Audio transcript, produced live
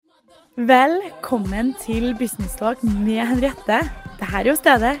Velkommen til Business Talk med Henriette. Dette jo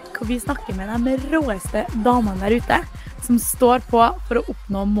stedet hvor vi snakker med de råeste damene der ute som står på for å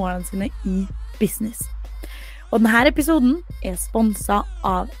oppnå målene sine i business. Og denne episoden sponset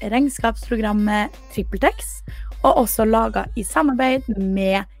av regnskapsprogrammet TrippelTex og også laget i samarbeid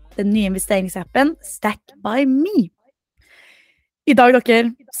med den nye investeringsappen Stack by Me. I dag,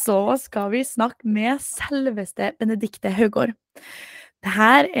 dere, så skal vi snakke med selveste Benedicte Haugaard.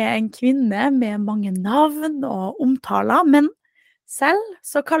 Dette en kvinne med mange navn og omtaler, men selv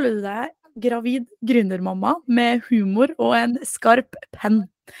så kaller du deg gravid gründermamma med humor og en skarp penn.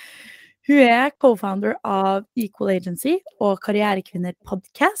 Hun co-founder av Equal Agency og Karrierekvinner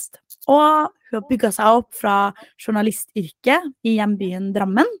podcast, og hun har bygget seg opp fra journalistyrket i hjembyen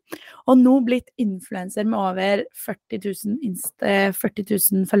Drammen, og nå blitt influencer med over 40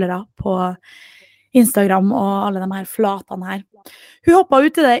 000 følgere på Instagram og alle de her flatene her. Hun hoppet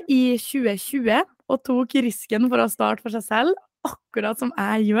ut i det i 2020 og tok risken for å starte for seg selv, akkurat som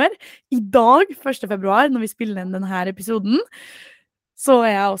jeg gjør. I dag, 1. februar, når vi spiller inn denne episoden, så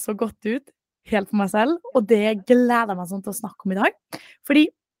jeg også gått ut helt for meg selv, og det gleder jeg meg sånn til å snakke om i dag. Fordi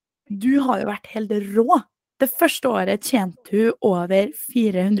du har jo vært helt rå. Det første året tjente du over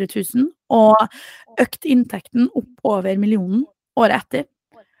 400 000, og økt inntekten opp over millionen året etter.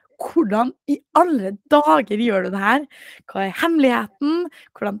 Hvordan i alle dager gjør du det her? Hva hemmeligheten?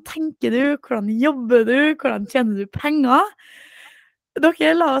 Hvordan tenker du? Hvordan jobber du? Hvordan tjener du penger?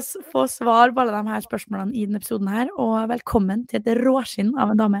 Dere, la oss få svar på alle de her spørsmålene i denne episoden her, og velkommen til et råskinn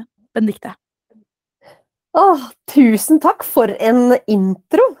av en dame, Benedicte. Tusen takk for en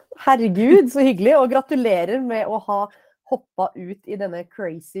intro. Herregud, så hyggelig, og gratulerer med å ha hoppet ut i denne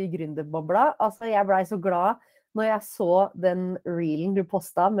crazy gründerbobla. Altså, jeg ble så glad når jeg så den reelen du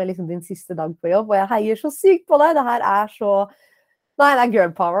postet med liksom din siste dag på jobb, og jeg heier så sykt på deg. Det her så... Nei, det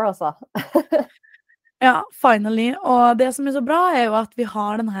girl power, altså. Ja, finally. Og det som så bra jo at vi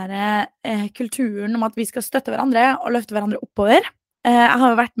har denne kulturen om at vi skal støtte hverandre og løfte hverandre oppover. Jeg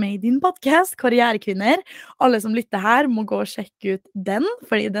har jo vært med i din podcast, Karrierekvinner. Alle som lytter her må gå og sjekke ut den,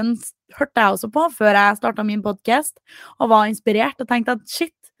 fordi den hørte jeg også på før jeg startet min podcast, og var inspirert og tenkte at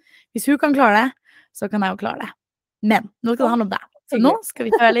shit, hvis hun kan klare det, så kan jeg jo klare det. Men nå skal det handle om deg. Så nå skal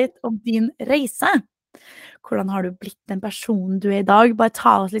vi høre litt om din reise. Hvordan har du blitt den personen du i dag? Bare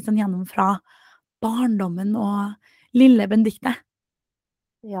ta oss litt sånn gjennom fra barndommen og lille Benedicte.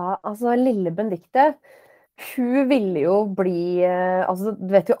 Ja, altså lille Benedicte, hun ville jo bli, altså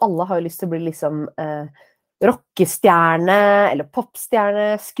du vet jo, alle har jo lyst til å bli liksom rockestjerne, eller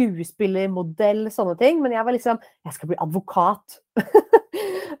popstjerne, skuespiller, modell, sånne ting. Men jeg var liksom, jeg skal bli advokat.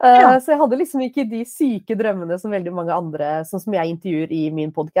 Ja. Så jeg hadde liksom ikke de syke drømmene som veldig mange andre, sånn som jeg intervjuer i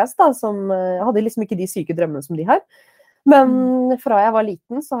min podcast da, jeg hadde liksom ikke de syke drømmene som de har. Men fra jeg var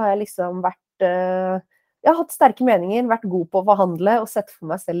liten så har jeg liksom vært, jeg har hatt sterke meninger, vært god på å forhandle og sett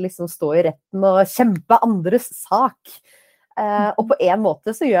for meg selv liksom stå i retten og kjempe andres sak. Og på en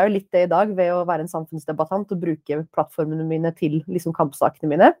måte så gjør jeg litt det i dag ved å være en samfunnsdebattant og bruke plattformene mine til liksom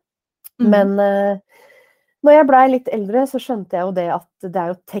kampsakene mine. Men når jeg ble litt eldre så skjønte jeg jo det at det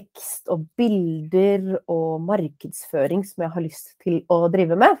jo tekst og bilder og markedsføring som jeg har lyst til å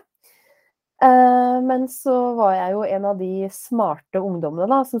drive med. Men så var jeg jo en av de smarte ungdommene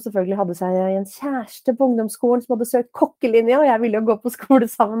da, som selvfølgelig hadde seg en kjæreste på ungdomsskolen som hadde søkt kokkelinja, og jeg ville jo gå på skole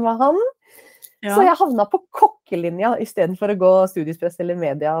sammen med han. Ja. Så jeg havnet på kokkelinja i stedet for å gå studiespes eller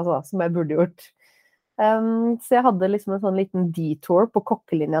media, altså, som jeg burde gjort. Så jeg hadde liksom en sånn liten detour på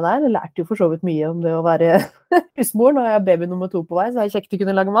kokkelinja der. Jeg lærte jo for så vidt mye om det å være husmor. Nå jeg baby nummer 2 på vei, så jeg kjekt å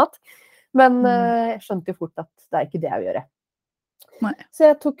kunne lage mat. Men jeg skjønte jo fort at det ikke det jeg vil gjøre. Nei. Så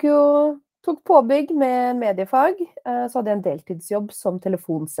jeg tok påbygg med mediefag. Så hadde jeg en deltidsjobb som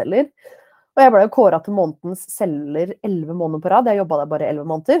telefonselger. Og jeg ble jo kåret til månedens selger 11 måneder på rad. Jeg jobbet der bare 11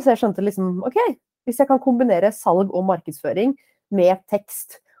 måneder, så jeg skjønte liksom, ok, hvis jeg kan kombinere salg og markedsføring med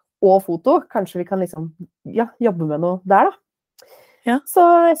tekst og foto, kanskje vi kan liksom, ja, jobbe med noe der da. Ja. Så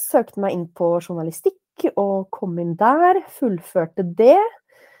jeg søkte meg inn på journalistikk og kom inn der, fullførte det.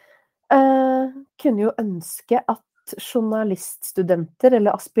 Kunne jo ønske at journaliststudenter,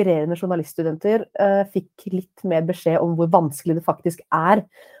 eller aspirerende journaliststudenter, fikk litt mer beskjed om hvor vanskelig det faktisk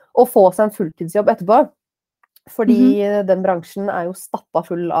å få seg en fulltidsjobb etterpå. Fordi den bransjen jo stappet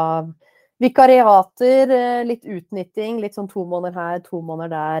full av vikariater, litt utnytting, litt sånn 2 måneder her, 2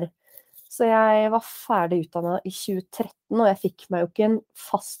 måneder der. Så jeg var ferdig utdannet i 2013, og jeg fikk meg jo ikke en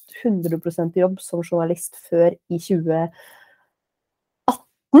fast 100% jobb som journalist før i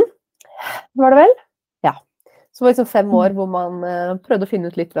 2018, var det vel? Ja. Så det var liksom 5 år hvor man prøvde å finne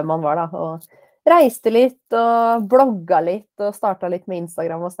ut litt hvem man var da, og reiste litt og blogga litt og startet litt med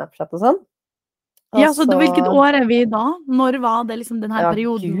Instagram og Snapchat og sånn. Og Ja, så hvilket år er vi da? Når var det liksom den her ja,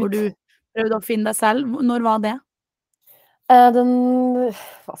 perioden hvor Gud. du prøvde å finne deg selv? Når var det?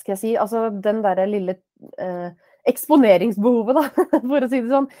 Hva skal jeg si, altså den der lille eksponeringsbehovet da, for å si det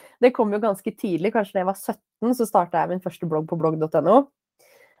sånn, det kom jo ganske tidlig, kanskje da jeg var 17, så startet jeg min første blogg på blogg.no,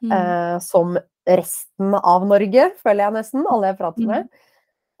 som resten av Norge, føler jeg nesten, alle jeg prater med.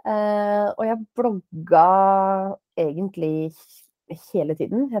 Og jeg blogga egentlig hele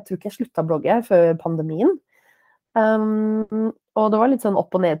tiden. Jeg tror ikke jeg sluttet å blogge før pandemien. Og det var litt sånn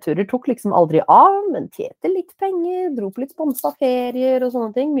opp- og nedturer, tok liksom aldri av, men tjente litt penger, dro på litt sponsa ferier og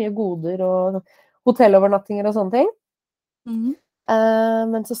sånne ting, mye goder og hotellovernattinger og sånne ting.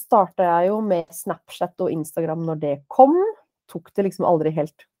 Men så startet jeg jo med Snapchat og Instagram når det kom, tok det liksom aldri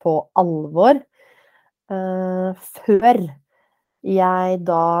helt på alvor, før jeg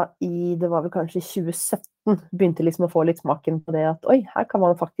da det var vel kanskje i 2017, begynte liksom å få litt smaken på det at, oi, her kan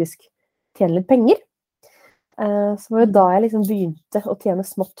man faktisk tjene litt penger. Så var det da jeg liksom begynte å tjene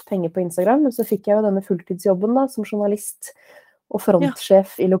smått penger på Instagram, men så fikk jeg jo denne fulltidsjobben da, som journalist og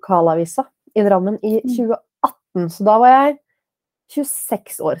frontsjef i lokalavisa i Drammen i 2018, så da var jeg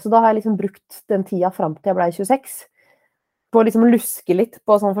 26 år, så da har jeg liksom brukt den tida frem til jeg ble 26, på å liksom luske litt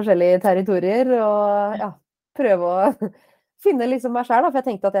på sånne forskjellige territorier, og ja, prøve å finne liksom meg selv da, for jeg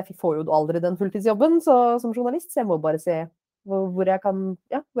tenkte at jeg får jo aldri den fulltidsjobben som journalist, så jeg må bare se hvor jeg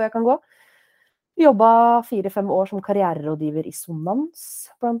kan gå. Jobbet 4-5 år som karriererådgiver i Sonans,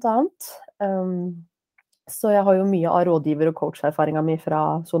 blant annet. Så jeg har jo mye av rådgiver- og coach-erfaringen min fra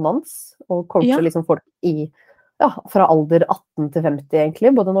Sonans, og coacher liksom folk fra alder 18 til 50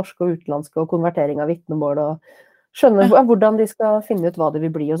 egentlig, både norske og utenlandske, og konvertering av vitnemål, og skjønne hvordan de skal finne ut hva det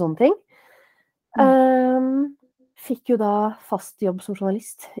vil bli og sånne ting. Fikk jo da fast jobb som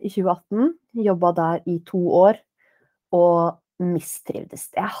journalist i 2018, jobbet der i 2 år, og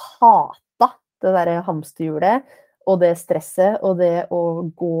mistrivdes. Jeg hatet det der hamsterhjulet, og det stresset, og det å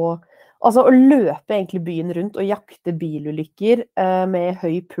gå, altså å løpe egentlig byen rundt og jakte bilulykker med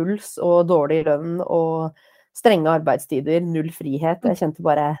høy puls og dårlig lønn og strenge arbeidstider, null frihet. Jeg kjente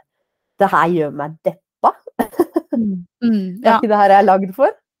bare, det her gjør meg deppa. Det er ikke det her jeg er lagd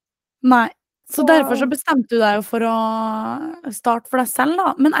for. Nei. Så derfor så bestemte du deg jo for å starte for deg selv da,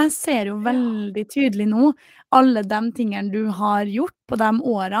 men jeg ser jo veldig tydelig nå alle de tingene du har gjort på de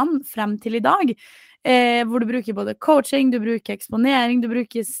årene frem til i dag, hvor du bruker både coaching, du bruker eksponering, du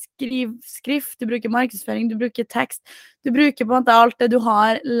bruker skrift, du bruker markedsføring, du bruker tekst, du bruker på en måte alt det du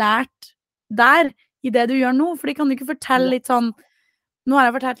har lært der i det du gjør nå, for kan du ikke fortelle litt sånn, nå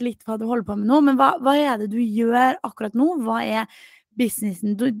har jeg fortalt litt hva du holder på med nå, men hva er det du gjør akkurat nå? Hva er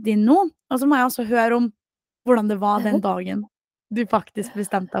businessen din nå? Og så må jeg også høre om hvordan det var den dagen du faktisk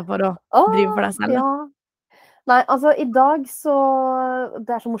bestemte deg for å drive for deg selv. Ja. Nei, altså i dag så,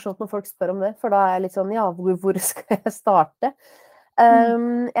 det er så morsomt når folk spør om det, for da er jeg litt sånn, ja, hvor skal jeg starte?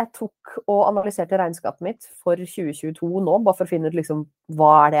 Jeg tok og analyserte regnskapet mitt for 2022 nå, bare for å finne ut liksom,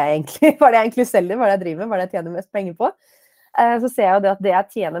 hva er det jeg egentlig selger, hva er det jeg driver med, hva er det jeg tjener mest penger på? Så ser jeg jo det at det jeg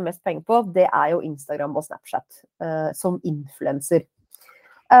tjener mest penger på, det er jo Instagram og Snapchat, som influencer.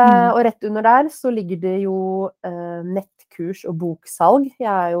 Og rett under der så ligger det jo nettkurs og boksalg.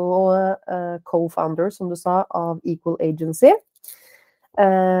 Jeg er jo co-founder, som du sa, av Equal Agency.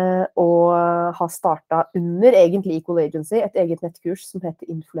 Og har startet under egentlig Equal Agency et eget nettkurs som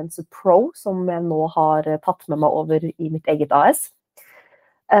heter Influencer Pro, som jeg nå har tatt med meg over i mitt eget AS.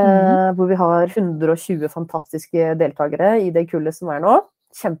 Hvor vi har 120 fantastiske deltakere i det kullet som er nå.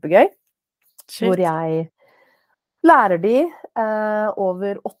 Kjempegøy. Shit. Hvor jeg lærer de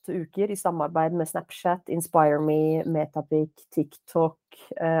over 8 uker i samarbeid med Snapchat, InspireMe, Metapic, TikTok,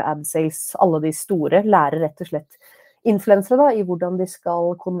 AdSales, alle de store lærer rett og slett influensere da, i hvordan de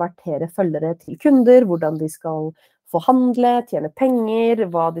skal konvertere følgere til kunder, hvordan de skal forhandle, tjene penger,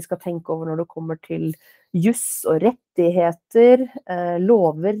 hva de skal tenke over når det kommer til juss og rettigheter,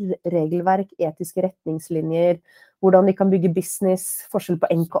 lover, regelverk, etiske retningslinjer, hvordan de kan bygge business, forskjell på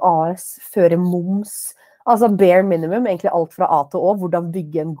NK AS, føre moms, altså bare minimum, egentlig alt fra A til Å, hvordan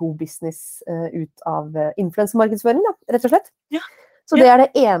bygge en god business ut av influencermarkedsføring, da, rett og slett. Ja. Så det er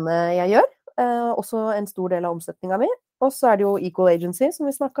det ene jeg gjør, også en stor del av omsetningen min, og så er det jo Equal Agency, som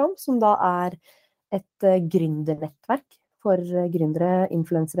vi snakket om, som da er et gründernettverk for gründere,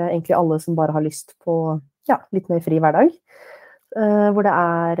 influensere, egentlig alle som bare har lyst på litt mer fri hverdag. Hvor det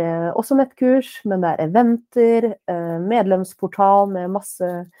er også nettkurs, men det er eventer, medlemsportal med masse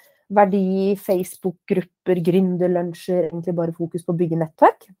verdi, Facebook-grupper, gründerlunsjer, egentlig bare fokus på å bygge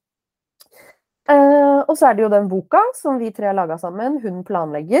nettverk. Og så det jo den boka som vi tre har laget sammen, Hun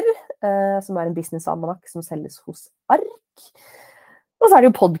planlegger, som en business-almanakk som selges hos Ark. Og så det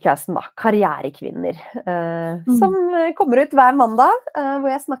jo podcasten da, Karrierekvinner, som kommer ut hver mandag, hvor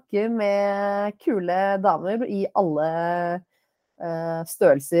jeg snakker med kule damer i alle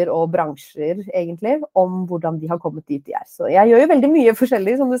størrelser og bransjer, egentlig, om hvordan de har kommet dit de Så jeg gjør jo veldig mye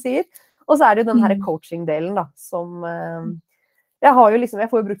forskjellig, som du sier. Og så det jo den her coaching-delen da, som jeg får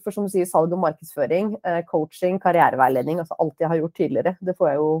jo brukt for, som du sier, salg og markedsføring, coaching, karriereveiledning, altså alt jeg har gjort tidligere. Det får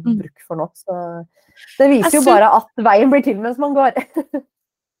jeg jo bruk for nå. Så det viser jo bare at veien blir til mens man går.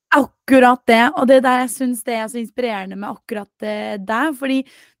 Akkurat det, og det der jeg synes det så inspirerende med akkurat det, fordi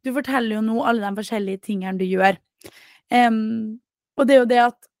du forteller jo nå alle de forskjellige tingene du gjør. Og det jo det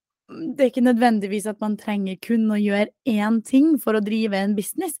at det ikke nødvendigvis at man trenger kun å gjøre én ting for å drive en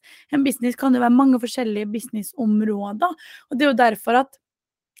business. En business kan jo være mange forskjellige businessområder, og det jo derfor at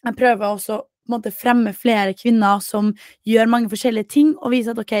jeg prøver også på en måte fremme flere kvinner som gjør mange forskjellige ting, og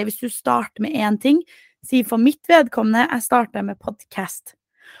vise at ok, hvis du starter med én ting, si for mitt vedkommende, jeg startet med podcast.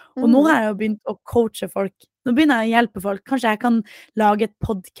 Og nå har jeg jo begynt å coache folk. Nå begynner jeg å hjelpe folk. Kanskje jeg kan lage et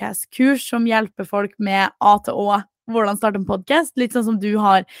podcast-kurs som hjelper folk med A til Å, hvordan starte en podcast, litt sånn som du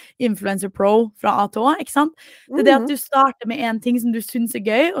har Influencer Pro fra A til Å, ikke sant? Det det at du starter med en ting som du synes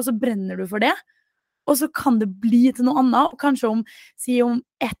gøy, og så brenner du for det, og så kan det bli til noe annet, og kanskje om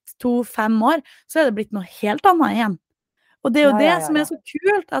 1, 2, 5 år, så det blitt noe helt annet igjen. Og det jo det som så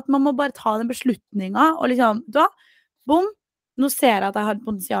kult, at man må bare ta den beslutningen, og liksom, da, boom, nå ser jeg at jeg har et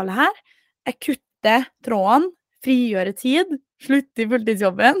potensial her, jeg kutter tråden, frigjøre tid, slutter i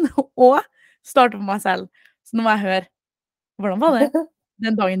fulltidsjobben, og starter for meg selv. Så nå må jeg høre, hvordan var det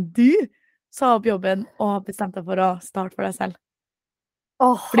den dagen du sa opp jobben og bestemte deg for å starte for deg selv?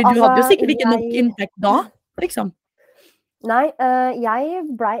 Fordi du hadde jo sikkert ikke nok inntekt da, liksom. Nei, jeg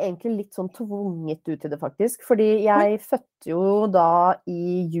ble egentlig litt sånn tvunget ut i det faktisk, fordi jeg fødte jo da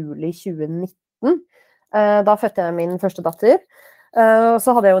i juli 2019. Da fødte jeg min første datter.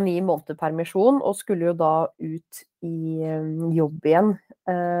 Så hadde jeg jo 9 måneder permisjon, og skulle jo da ut i jobb igjen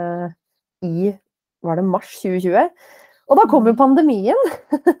var det mars 2020? Og da kom jo pandemien.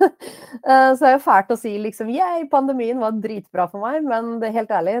 Så jo fælt å si liksom, pandemien var dritbra for meg, men det helt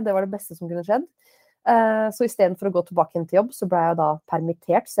ærlig, det var det beste som kunne skjedd. Så i stedet for å gå tilbake inn til jobb, så ble jeg da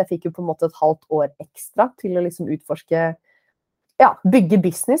permittert, så jeg fikk jo på en måte et halvt år ekstra til å liksom utforske, bygge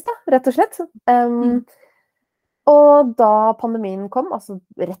business da, rett og slett. Og da pandemien kom, altså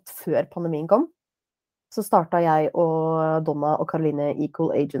rett før pandemien kom, så startet jeg og Donna og Caroline Equal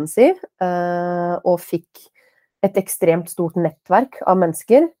Agency, og fikk et ekstremt stort nettverk av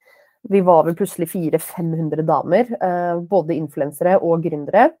mennesker. Vi var vel plutselig 400-500 damer, både influensere og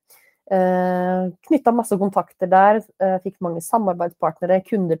gründere. Knyttet masse kontakter der, fikk mange samarbeidspartnere,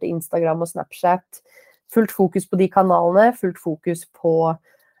 kunder til Instagram og Snapchat, fullt fokus på de kanalene, fullt fokus på,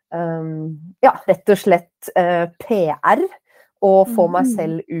 rett og slett PR, og få meg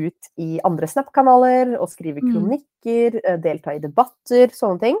selv ut i andre Snap-kanaler, og skrive kronikker, delta i debatter,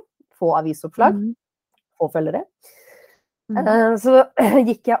 sånne ting. Få avisoppslag, få følgere. Så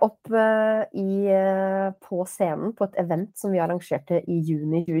gikk jeg opp på scenen på et event som vi arrangerte i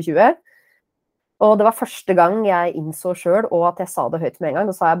juni 2020. Og det var første gang jeg innså selv, og at jeg sa det høyt med en gang.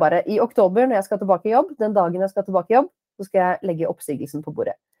 Da sa jeg bare, i oktober, når jeg skal tilbake i jobb, den dagen jeg skal tilbake i jobb, så skal jeg legge oppsigelsen på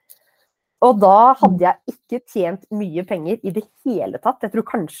bordet. Og da hadde jeg ikke tjent mye penger i det hele tatt. Jeg tror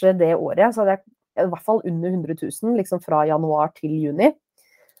kanskje det året, så hadde jeg i hvert fall under 100 000, liksom fra januar til juni.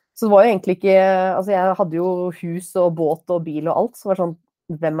 Så det var jo egentlig ikke, altså jeg hadde jo hus og båt og bil og alt, så var det sånn,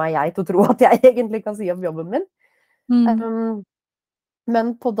 hvem jeg til å tro at jeg egentlig kan si opp jobben min? Men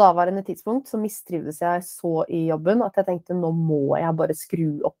på daværende tidspunkt så mistrivdes jeg så i jobben at jeg tenkte, nå må jeg bare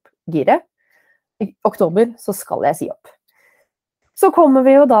skru opp giret. I oktober så skal jeg si opp. Så kommer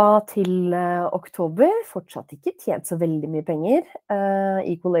vi jo da til oktober, fortsatt ikke tjent så veldig mye penger.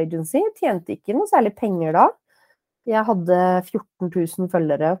 Equal Agency tjente ikke noe særlig penger da. Jeg hadde 14 000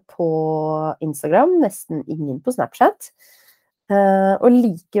 følgere på Instagram, nesten ingen på Snapchat. Og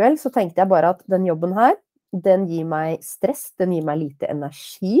likevel så tenkte jeg bare at den jobben her, den gir meg stress, den gir meg lite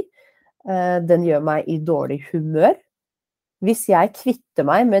energi, den gjør meg i dårlig humør. Hvis jeg kvitter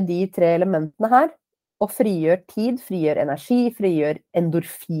meg med de 3 elementene her, og frigjør tid, frigjør energi, frigjør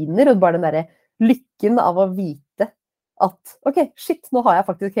endorfiner, og bare den der lykken av å vite at, ok, shit, nå har jeg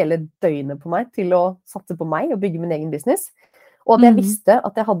faktisk hele døgnet på meg til å satse på meg og bygge min egen business. Og at jeg visste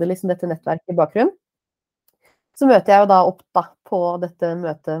at jeg hadde liksom dette nettverket i bakgrunnen. Så møter jeg jo da opp da, på dette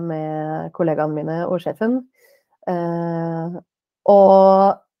møtet med kollegaene mine og sjefen,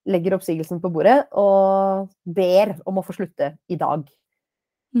 og legger oppsigelsen på bordet, og ber om å få slutte i dag.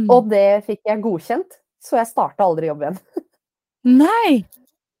 Og det fikk jeg godkjent, så jeg startet aldri jobb igjen. Nei!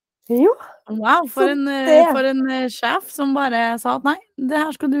 Jo. Wow, for en sjef som bare sa at nei, det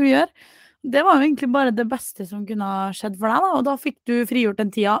her skal du gjøre. Det var jo egentlig bare det beste som kunne ha skjedd for deg, da. Og da fikk du frigjort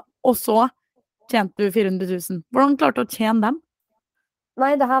den tida, og så tjente du 400 000. Hvordan klarte du å tjene dem?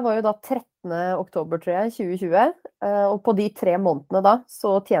 Nei, det her var jo da 13. oktober, tror jeg, 2020. Og på de 3 månedene da,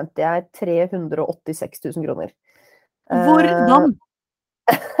 så tjente jeg 386 000 kroner. Hvordan?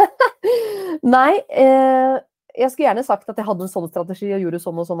 Nei, jeg skulle gjerne sagt at jeg hadde en sånn strategi og gjorde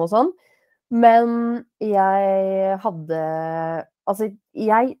sånn og sånn og sånn. Men jeg hadde... Altså,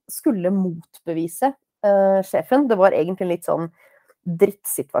 jeg skulle motbevise sjefen. Det var egentlig en litt sånn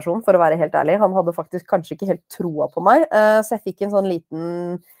drittsituasjon, for å være helt ærlig. Han hadde faktisk kanskje ikke helt troa på meg. Så jeg fikk en sånn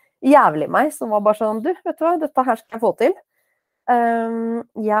liten jævlig meg, som var bare sånn, du, vet du hva, dette her skal jeg få til.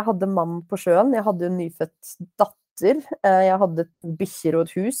 Jeg hadde mann på sjøen, jeg hadde en nyfødt datter, jeg hadde bikkjer og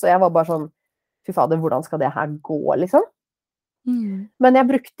et hus, og jeg var bare sånn, fy fader, hvordan skal det her gå, liksom? Men jeg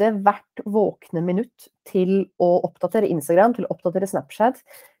brukte hvert våkne minutt til å oppdatere Instagram, til å oppdatere Snapchat,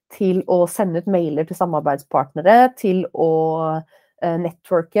 til å sende ut mailer til samarbeidspartnere, til å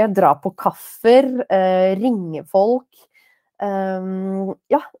networke, dra på kaffer, ringe folk.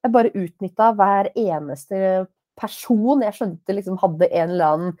 Ja, jeg bare utnyttet hver eneste person jeg skjønte liksom hadde en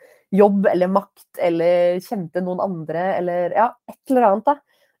eller annen jobb eller makt, eller kjente noen andre, eller ja, et eller annet da.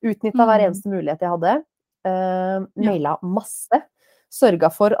 Utnyttet hver eneste mulighet jeg hadde. Maila masse.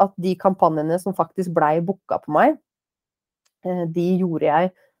 Sørget for at de kampanjene som faktisk ble booket på meg, de gjorde jeg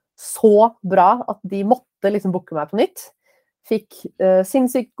så bra at de måtte liksom booke meg på nytt. Fikk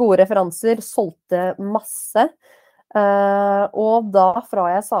sinnssykt gode referanser, solgte masse. Og da fra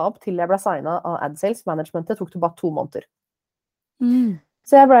jeg sa opp til jeg ble signet av AdSales Managementet, tok det bare 2 måneder.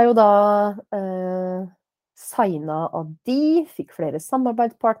 Så jeg ble jo da signet av de, fikk flere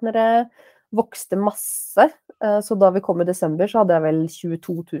samarbeidspartnere, vokste masse. Så da vi kom i desember, så hadde jeg vel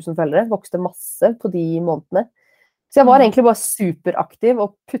 22 000 følgere. Vokste masse på de månedene. Så jeg var egentlig bare superaktiv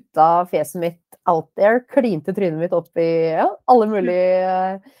og putta fjeset mitt out there, klinte trynet mitt opp i alle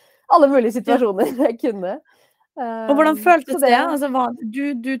mulige situasjoner jeg kunne. Og hvordan føltes det? Altså,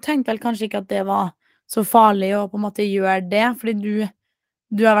 du tenkte vel kanskje ikke at det var så farlig å på en måte gjøre det, fordi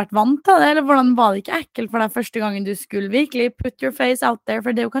du har vært vant til det, eller hvordan var det ikke ekkelt for deg første gangen du skulle virkelig put your face out there?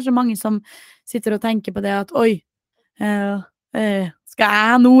 For det er jo kanskje mange som sitter og tenker på det at, oi, skal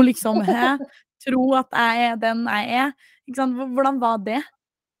jeg nå liksom tro at jeg er den jeg er? Ikke sant? Hvordan var det?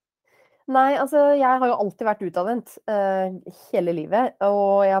 Nei, altså, jeg har jo alltid vært utadvendt hele livet,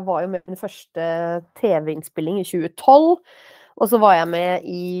 og jeg var jo med min første TV-innspilling i 2012, og så var jeg med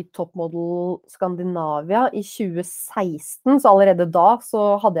i Top Model Skandinavia i 2016, så allerede da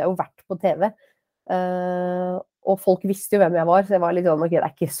så hadde jeg jo vært på TV. Og folk visste jo hvem jeg var, så jeg var litt sånn, ok, det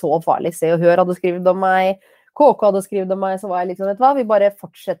er ikke så farlig. Se og Hør hadde skrevet om meg, KK hadde skrevet om meg, så var jeg litt sånn, vet du hva, vi bare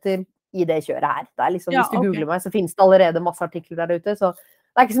fortsetter i det kjøret her. Det er liksom, hvis du googler meg, så finnes det allerede masse artikler der ute, så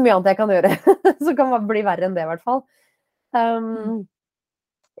det er ikke så mye annet jeg kan gjøre, så kan det bli verre enn det i hvert fall.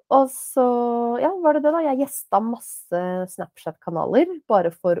 Og så, ja, var det det da? Jeg gjestet masse Snapchat-kanaler,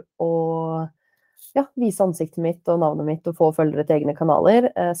 bare for å vise ansiktet mitt og navnet mitt og få følgere til egne kanaler.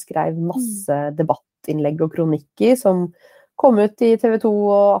 Skrev masse debattinnlegg og kronikker som kom ut i TV 2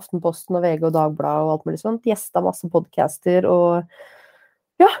 og Aftenposten og VG og Dagbladet og alt mulig sånt. Gjestet masse podcaster, og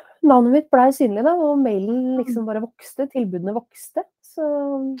ja, navnet mitt ble synlig da, og mailen liksom bare vokste, tilbudene vokste. Så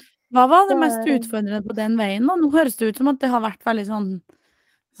hva var det mest utfordrende på den veien da? Nå høres det ut som at det har vært veldig sånn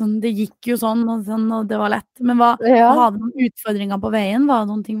det gikk jo sånn, og det var lett. Men var det noen utfordringer på veien? Var det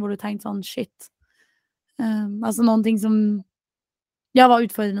noen ting hvor du tenkte sånn, shit? Altså noen ting som var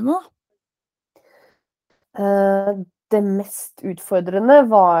utfordrende da? Det mest utfordrende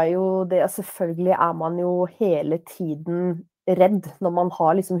var jo det, selvfølgelig er man jo hele tiden redd når man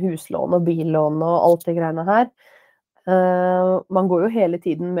har liksom huslån og billån og alt det greiene her. Man går jo hele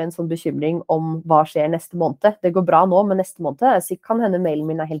tiden med en sånn bekymring om hva skjer neste måned. Det går bra nå, men neste måned kan hende mailen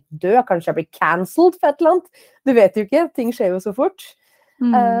min er helt død, kanskje jeg blir cancelled for et eller annet. Du vet jo ikke, ting skjer jo så fort.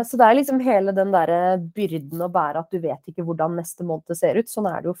 Så det er liksom hele den der byrden å bære at du vet ikke hvordan neste måned ser ut. Sånn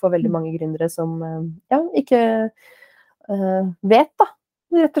er det jo for veldig mange gründere som ikke vet da,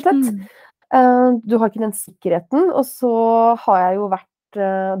 rett og slett. Du har ikke den sikkerheten, og så har jeg jo vært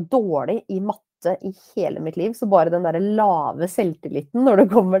dårlig i matte i hele mitt liv, så bare den der lave selvtilliten når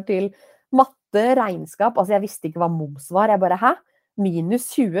det kommer til matte, regnskap, altså jeg visste ikke hva moms var, jeg bare, minus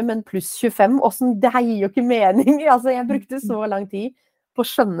 20, men pluss 25, det her gir jo ikke mening, altså jeg brukte så lang tid på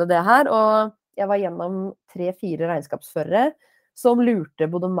å skjønne det her, og jeg var gjennom 3-4 regnskapsførere, som lurte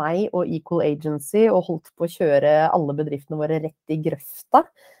både meg og Equal Agency og holdt på å kjøre alle bedriftene våre rett i grøfta.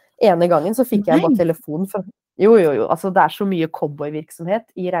 Ene gangen så fikk jeg bare telefon fra... Jo, altså det så mye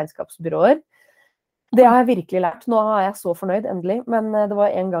cowboyvirksomhet i regnskapsbyråer. Det har jeg virkelig lært. Nå er jeg så fornøyd, endelig. Men det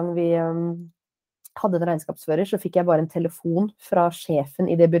var en gang vi hadde en regnskapsfører, så fikk jeg bare en telefon fra sjefen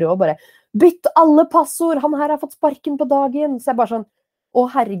i det byrået, bare, bytt alle passord, han her har fått sparken på dagen. Så jeg bare sånn, å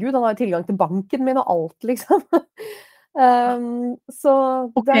herregud, han har jo tilgang til banken min og alt, liksom. Så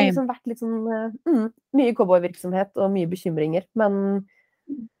det har liksom vært litt sånn, mye cowboyvirksomhet og mye bekymringer, men...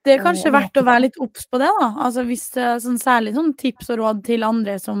 Det kanskje verdt å være litt obs på det da, altså hvis sånn, særlig sånn tips og råd til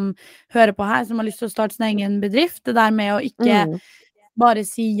andre som hører på her, som har lyst til å starte sin egen bedrift, det der med å ikke bare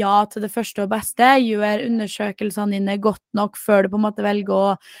si ja til det første og beste, gjør undersøkelsene dine godt nok før du på en måte velger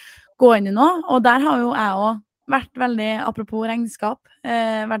å gå inn i noe, og der har jo jeg også vært veldig, apropos regnskap,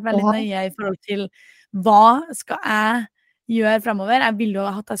 vært veldig nøye i forhold til hva skal jeg gjøre fremover. Jeg vil jo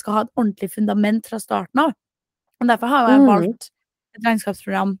at jeg skal ha et ordentlig fundament fra starten av, og derfor har jeg valgt et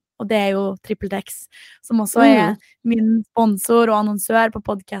regnskapsprogram, og det jo TrippelTex, som også min sponsor og annonsør på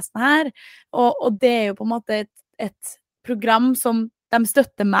podcasten her, og det jo på en måte et program som de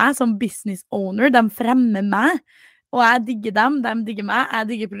støtter meg som business owner, de fremmer meg, og jeg digger dem, de digger meg,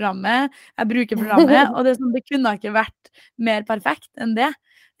 jeg digger programmet, jeg bruker programmet, og det kunne ikke vært mer perfekt enn det.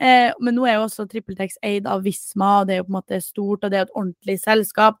 Men nå jo også TrippelTex eid av Visma, og det jo på en måte stort, og det et ordentlig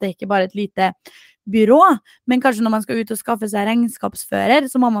selskap, det ikke bare et lite byrå, men kanskje når man skal ut og skaffe seg regnskapsfører,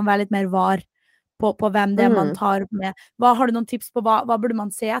 så må man være litt mer var på hvem det man tar med. Har du noen tips på hva burde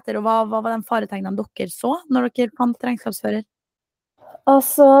man se etter, og hva var de faretegnene dere så når dere fant regnskapsfører?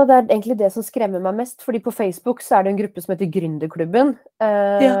 Altså, det egentlig det som skremmer meg mest, fordi på Facebook så det en gruppe som heter Gründerklubben,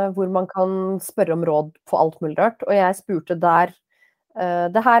 hvor man kan spørre om råd på alt mulig rart, og jeg spurte der,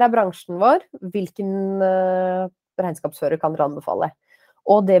 det her bransjen vår, hvilken regnskapsfører kan dere anbefale?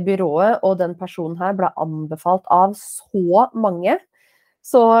 Og det byrået og den personen her ble anbefalt av så mange.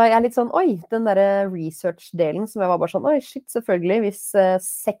 Så jeg litt sånn, oi, den der research-delen som jeg var bare sånn, oi, shit, selvfølgelig, hvis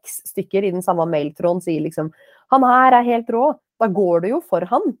 6 stykker i den samme mailtråden sier liksom, han her helt rå, da går det jo for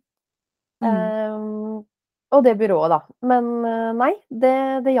han. Og det byrået da. Men nei,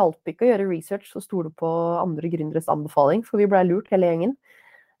 det hjalp ikke å gjøre research og stole på andre gründeres anbefaling, for vi ble lurt hele gjengen.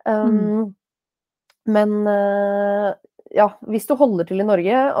 Men... ja, hvis du holder til i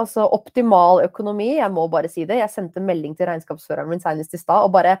Norge, altså optimal økonomi, jeg må bare si det, jeg sendte melding til regnskapsføreren min senest i sted,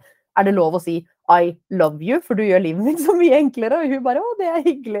 og bare, det lov å si I love you, for du gjør livet mitt så mye enklere, og hun bare, å, det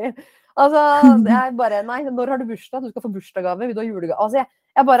hyggelig. Altså, jeg bare, nei, når har du bursdag? Du skal få bursdagsgave, vil du ha julegave? Altså,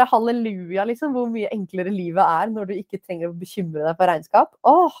 jeg bare, halleluja, liksom, hvor mye enklere livet når du ikke trenger å bekymre deg på regnskap.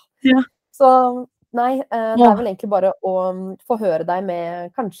 Så... Nei, det vel egentlig bare å få høre deg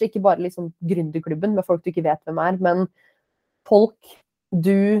med, kanskje ikke bare liksom gründerklubben med folk du ikke vet hvem men folk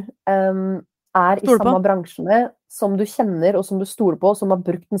du i samme bransjene som du kjenner og som du stoler på, som har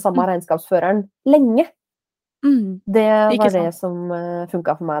brukt den samme regnskapsføreren lenge. Det var det som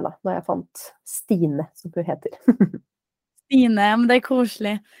funket for meg da, når jeg fant Stine, som hun heter. Stine, men det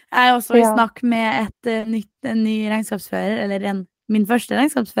koselig. Jeg også i snakk med en ny regnskapsfører, eller min første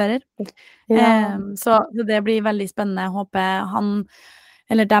regnskapsfører. Så det blir veldig spennende. Jeg håper han,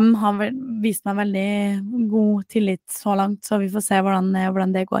 eller dem, har vist meg veldig god tillit så langt, så vi får se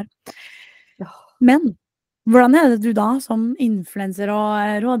hvordan det går. Men hvordan det du da, som influencer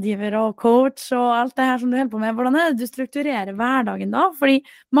og rådgiver og coach og alt det her som du holder på med, hvordan det du strukturerer hverdagen da? Fordi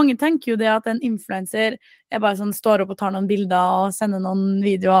mange tenker jo det at en influencer bare sånn står opp og tar noen bilder og sender noen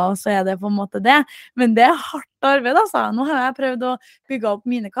videoer, og så det på en måte det. Men det hardt arbeid, altså. Nå har jeg prøvd å bygge opp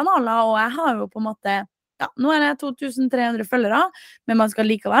mine kanaler, og jeg har jo på en måte, nå det 2300 følgere, men man skal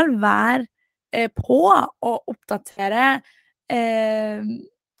likevel være på og oppdatere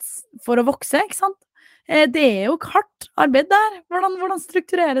for å vokse, ikke sant? Det jo hardt arbeid der. Hvordan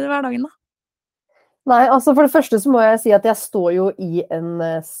strukturerer du hverdagen da? Nei, altså for det første så må jeg si at jeg står jo i en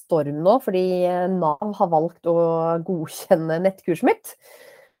storm nå, fordi Nav har valgt å godkjenne nettkurset mitt.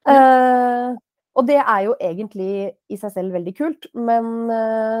 Og det jo egentlig i seg selv veldig kult, men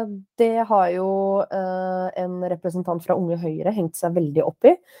det har jo en representant fra Unge Høyre hengt seg veldig opp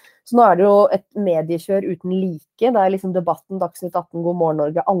i. Så nå det jo et mediekjør uten like. Det liksom debatten, Dagsnytt 18, God morgen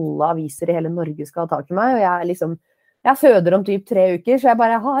Norge, alle aviser i hele Norge skal ha tak i meg, og jeg føder om typ 3 uker, så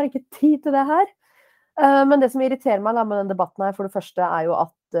jeg har ikke tid til det her. Men det som irriterer meg da med den debatten her, for det første jo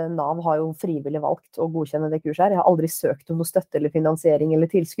at Nav har jo frivillig valgt å godkjenne det kurset her. Jeg har aldri søkt om noe støtte eller finansiering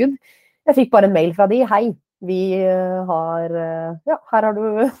eller tilskudd. Jeg fikk bare en mail fra de, hei, her har du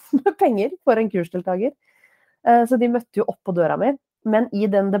penger for en kursdeltager. Så de møtte jo opp på døra mi. Men i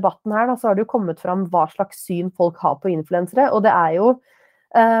den debatten her da, så har det jo kommet fram hva slags syn folk har på influensere, og det jo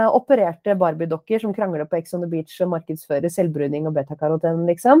opererte Barbie-dokker som krangler på Ex on the Beach og markedsfører selvbruning og beta-karoten,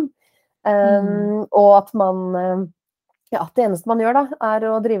 liksom. Og at man, ja, det eneste man gjør da,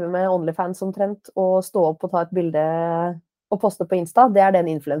 å drive med OnlyFans omtrent, og stå opp og ta et bilde og poste på Insta, det det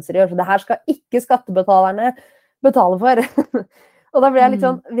en influencer gjør. Så det her skal ikke skattebetalerne betale for. Og da blir jeg litt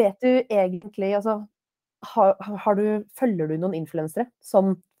sånn, vet du egentlig, altså, følger du noen influensere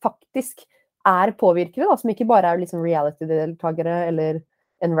som faktisk påvirkere, da, som ikke bare liksom reality-deltagere eller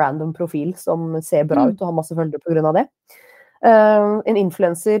en random profil som ser bra ut og har masse følgere på grunn av det. En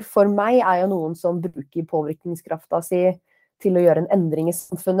influencer for meg jo noen som bruker påvirkningskrafta si til å gjøre en endring i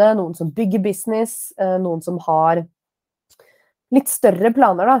samfunnet, noen som bygger business, noen som har litt større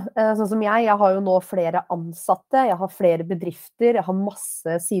planer da. Sånn som jeg har jo nå flere ansatte, jeg har flere bedrifter, jeg har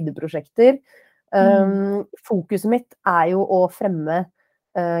masse sideprosjekter. Fokuset mitt jo å fremme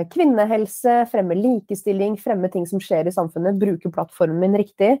kvinnehelse, fremme likestilling, fremme ting som skjer i samfunnet, bruke plattformen min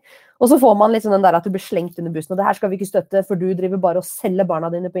riktig. Og så får man litt sånn den der at du blir slengt under bussen, og det her skal vi ikke støtte, for du driver bare og selger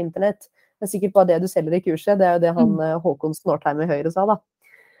barna dine på internett. Det sikkert bare det du selger i kurset, det jo det han Håkon Snortheim i Høyre sa da.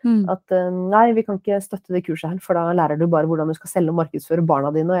 At nei, vi kan ikke støtte det kurset her, for da lærer du bare hvordan du skal selge og markedsføre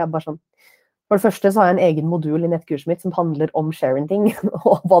barna dine, og jeg bare sånn. For det første så har jeg en egen modul i nettkurset mitt som handler om sharing ting,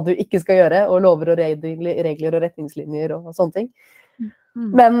 og hva du ikke skal gjøre, og lover og regler og retningslinjer og sånne ting.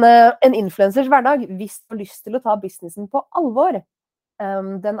 Men en influencers hverdag, hvis du har lyst til å ta businessen på alvor,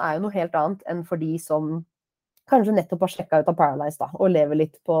 den jo noe helt annet enn for de som kanskje nettopp har sjekket ut av Paradise da, og lever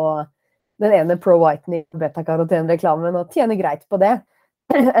litt på den ene pro-whitening beta-karoten-reklamen og tjener greit på det.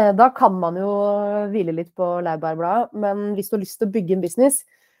 Da kan man jo hvile litt på laurbærbladet, men hvis du har lyst til å bygge en business,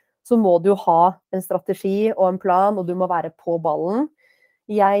 så må du ha en strategi og en plan, og du må være på ballen.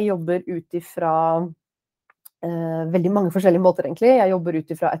 Jeg jobber ut ifra veldig mange forskjellige måter egentlig. Jeg jobber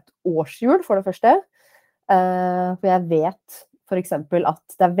ut ifra et årshjul for det første. For jeg vet for eksempel at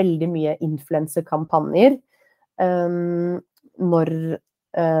det veldig mye influencerkampanjer når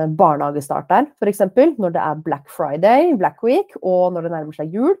barnehagestart for eksempel, når det Black Friday, Black Week, og når det nærmer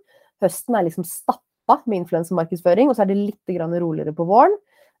seg jul. Høsten liksom stappa med influencermarkedsføring, og så det litt grann roligere på våren.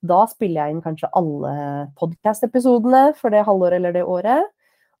 Da spiller jeg inn kanskje alle podcast-episodene for det halvåret eller det året.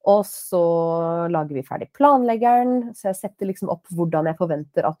 Og så lager vi ferdig planleggeren, så jeg setter liksom opp hvordan jeg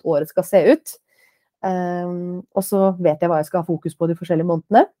forventer at året skal se ut. Og så vet jeg hva jeg skal ha fokus på de forskjellige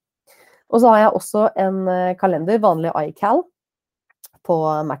månedene. Og så har jeg også en kalender, vanlig iCal, på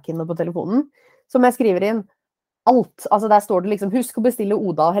Mac'en og på telefonen, som jeg skriver inn alt. Altså der står det liksom, husk å bestille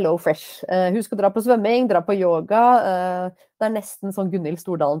Oda og Hello Fresh. Husk å dra på svømming, dra på yoga. Det nesten sånn Gunhild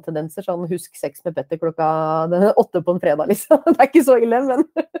Stordalen-tendenser, sånn husk sex med Petter klokka 8 på en fredag, liksom. Det ikke så ille, men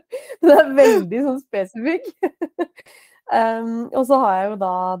det veldig sånn spesifik. Og så har jeg jo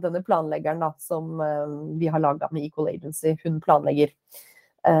da denne planleggeren da, som vi har laget med Equal Agency, hun planlegger.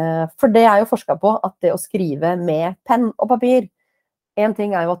 For det jo forsket på at det å skrive med penn og papir, en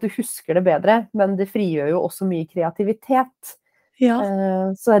ting jo at du husker det bedre, men det frigjør jo også mye kreativitet. Ja.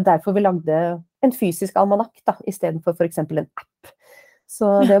 Så derfor vi lagde en fysisk almanakk da, i stedet for eksempel en app. Så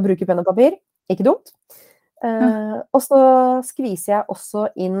det å bruke penn og papir, ikke dumt. Og så skviser jeg også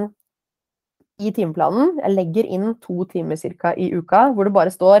inn i timeplanen. Jeg legger inn 2 timer cirka i uka, hvor det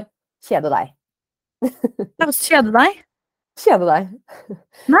bare står kjede deg. Kjede deg? Kjede deg.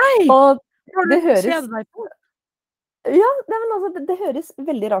 Nei! Og det høres... Kjede deg på? Ja, men altså, det høres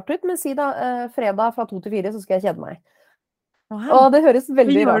veldig rart ut, men si da fredag fra 2 til 4 så skal jeg kjede meg. Wow. Og det høres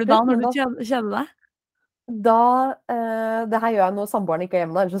veldig rart ut. Hva gjør du da når du kjeder deg? Da, det her gjør jeg når samboeren ikke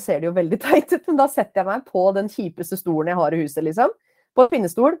hjemme, ellers så ser det jo veldig teit ut, men da setter jeg meg på den kjipeste stolen jeg har i huset, liksom. På en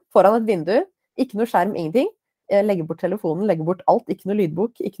pinnestol, foran et vindu, ikke noe skjerm, ingenting. Jeg legger bort telefonen, legger bort alt, ikke noe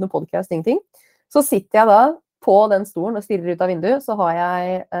lydbok, ikke noe podcast, ingenting. Så sitter jeg da på den stolen og stirrer ut av vinduet, så har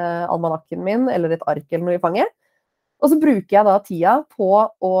jeg almanakken min, eller et ark eller noe i fanget. Og så bruker jeg da tida på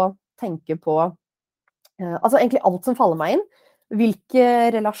å tenke på altså egentlig alt som faller meg inn. Hvilke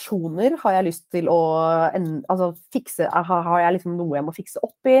relasjoner har jeg lyst til å fikse? Har jeg liksom noe jeg må fikse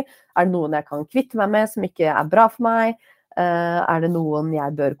opp i? Det noen jeg kan kvitte meg med som ikke bra for meg? Det noen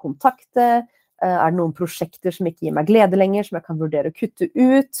jeg bør kontakte? Det noen prosjekter som ikke gir meg glede lenger, som jeg kan vurdere å kutte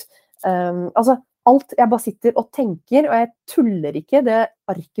ut? Alt jeg bare sitter og tenker, og jeg tuller ikke, det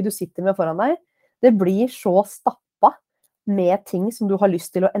arket du sitter med foran deg, det blir så stappa med ting som du har lyst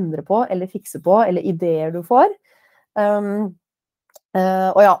til å endre på, eller fikse på, eller ideer du får.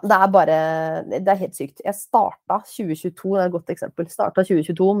 Og ja, det helt sykt. Jeg startet 2022, det et godt eksempel, startet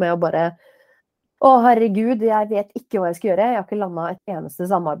 2022 med å bare Å, herregud, jeg vet ikke hva jeg skal gjøre. Jeg har ikke landet et eneste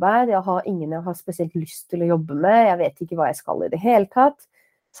samarbeid. Jeg har ingen jeg har spesielt lyst til å jobbe med. Jeg vet ikke hva jeg skal i det hele tatt.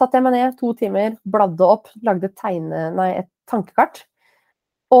 Satt jeg meg ned 2 timer, bladde opp, lagde et tankekart.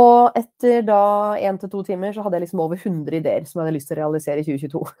 Og etter da 1 til 2 timer så hadde jeg liksom over 100 ideer som jeg hadde lyst til å realisere i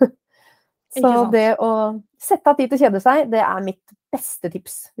 2022. Så Ikke sant? det å sette av tid til å kjede seg, det er mitt beste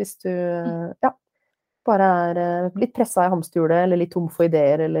tips. Hvis du bare er litt presset i hamsterhjulet, eller litt tom for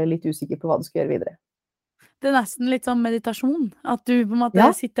ideer, eller litt usikker på hva du skal gjøre videre. Det nesten litt sånn meditasjon, at du på en måte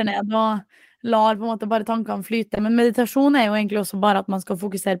Ja. sitter ned og lar på en måte bare tankene flyte. Men meditasjon jo egentlig også bare at man skal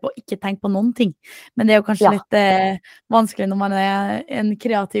fokusere på å ikke tenke på noen ting. Men det jo kanskje Ja. litt vanskelig når man en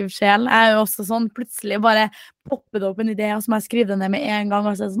kreativ sjel. Jeg jo også sånn, plutselig bare popper det opp en idé, og så må jeg skrive det ned med en gang,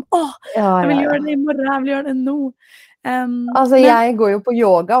 og så sånn, jeg vil gjøre det i morgen, jeg vil gjøre det nå. Altså, jeg går jo på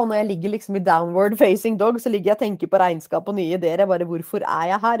yoga, og når jeg ligger liksom i downward facing dog, så ligger jeg og tenker på regnskap og nye ideer. Jeg bare, hvorfor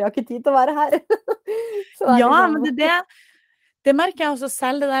jeg her? Jeg har ikke tid til å være her. Ja, men det merker jeg også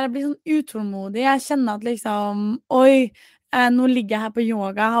selv, det der jeg blir sånn utålmodig. Jeg kjenner at liksom, nå ligger jeg her på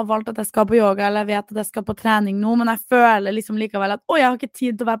yoga, jeg har valgt at jeg skal på yoga, eller jeg vet at jeg skal på trening nå, men jeg føler liksom likevel at, jeg har ikke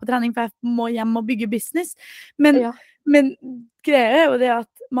tid til å være på trening, for jeg må hjem og bygge business. Men greia jo det at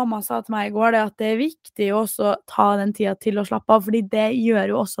mamma sa til meg i går, det at det viktig å også ta den tida til å slappe av, fordi det gjør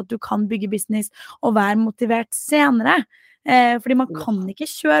jo også at du kan bygge business og være motivert senere. Fordi man kan ikke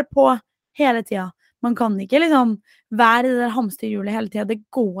kjøre på hele tida. Man kan ikke liksom være i det der hamsterhjulet hele tida. Det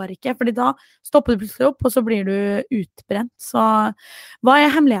går ikke, fordi da stopper du plutselig opp, og så blir du utbrent. Så hva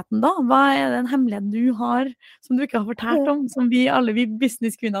hemmeligheten da? Hva den hemmeligheten du har, som du ikke har fortalt om, som vi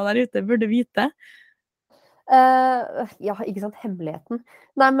businesskvinner der ute burde vite? Ja, ikke sant, hemmeligheten.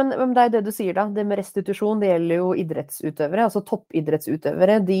 Nei, men det det du sier da, det med restitusjon, det gjelder jo idrettsutøvere, altså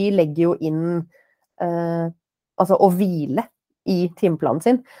toppidrettsutøvere, de legger jo inn altså å hvile i timeplanen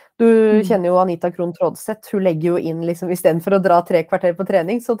sin. Du kjenner jo Anita Krohn Trådseth, hun legger jo inn liksom, i stedet for å dra 3 kvarter på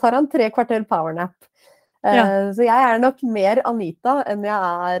trening, så tar han 3 kvarter powernap. Så jeg nok mer Anita enn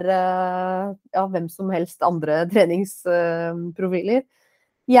jeg hvem som helst andre treningsprofiler.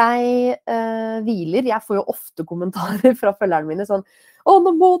 Jeg hviler, jeg får jo ofte kommentarer fra følgerne mine sånn,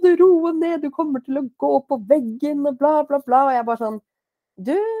 nå må du roe ned, du kommer til å gå på veggen og bla bla bla, og jeg bare sånn,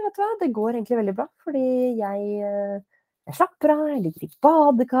 du, vet du hva, det går egentlig veldig bra, fordi jeg slapper av, jeg ligger i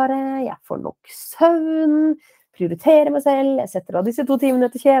badekaret, jeg får nok søvn, prioriterer meg selv, jeg setter av disse 2 timene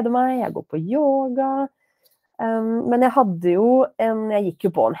til å kjede meg, jeg går på yoga, men jeg gikk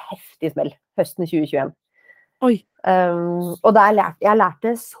jo på en heftig smell høsten 2021. Og jeg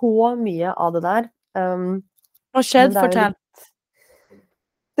lærte så mye av det der. Hva skjedde? Fortell.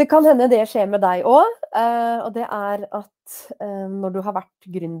 Det kan hende det skjer med deg også, og det at når du har vært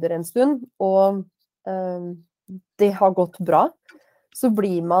gründer en stund, og det har gått bra, så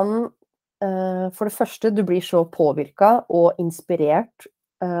blir man, for det første, du blir så påvirket og inspirert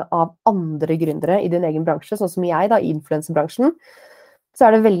av andre gründere i din egen bransje, sånn som jeg da, i influencerbransjen, så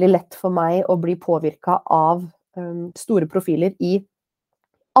det veldig lett for meg å bli påvirket av store profiler i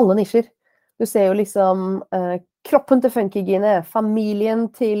alle nisjer. Du ser jo liksom kroppen til Funkygine, familien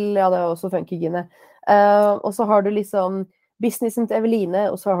til, det også Funkygine, og så har du liksom businessen til Eveline,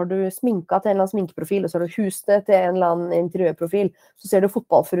 og så har du sminka til en eller annen sminkeprofil, og så har du huset til en eller annen interiørprofil. Så ser du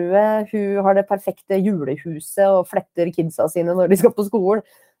fotballfrue, hun har det perfekte julehuset og fletter kidsa sine når de skal på skolen.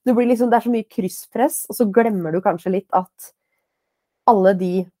 Det blir liksom, det så mye krysspress, og så glemmer du kanskje litt at alle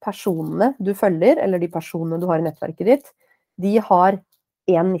de personene du følger, eller de personene du har i nettverket ditt, de har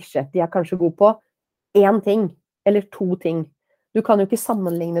en nisje. De kanskje gode på en ting, eller 2 ting. Du kan jo ikke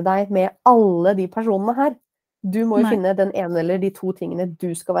sammenligne deg med alle de personene her. Du må jo finne den ene eller de 2 tingene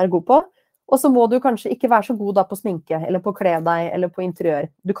du skal være god på, og så må du kanskje ikke være så god da på sminke, eller på kle deg, eller på interiør.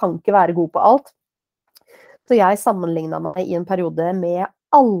 Du kan ikke være god på alt. Så jeg sammenlignet meg i en periode med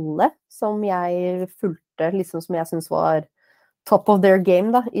alle som jeg fulgte, liksom som jeg synes var top of their game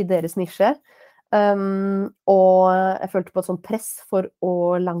da, i deres nisje. Og jeg følte på et sånt press for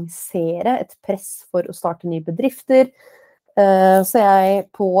å lansere, et press for å starte nye bedrifter. Så jeg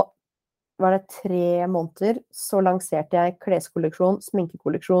var det 3 måneder, så lanserte jeg kleskolleksjon,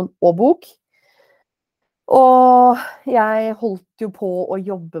 sminkekolleksjon og bok. Og jeg holdt jo på å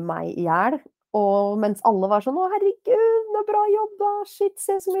jobbe meg i hjel, og mens alle var sånn, herregud, det bra jobba, shit,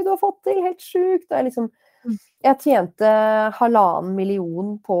 se så mye du har fått til, helt sjukt. Og jeg tjente 1,5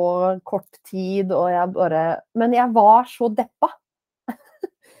 million på kort tid, og men jeg var så deppa.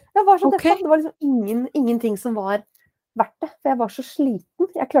 Jeg var så deppa, det var liksom ingenting som var verdt det, for jeg var så sliten.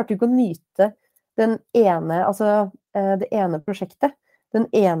 Jeg klarte ikke å nyte det ene prosjektet, den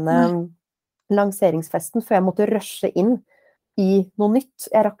ene lanseringsfesten, for jeg måtte rushe inn i noe nytt.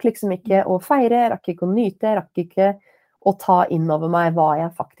 Jeg rakk liksom ikke å feire, jeg rakk ikke å nyte, jeg rakk ikke å ta inn over meg hva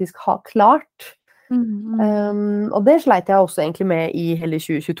jeg faktisk har klart. Og det sleit jeg også egentlig med i hele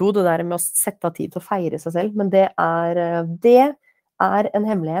 2022, det der med å sette av tid til å feire seg selv, men det er en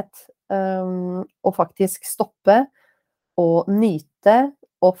hemmelighet, å faktisk stoppe og nyte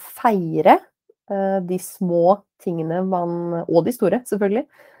og feire de små tingene og de store selvfølgelig,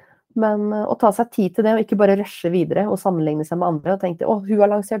 men å ta seg tid til det og ikke bare rushe videre og sammenligne seg med andre og tenke, hun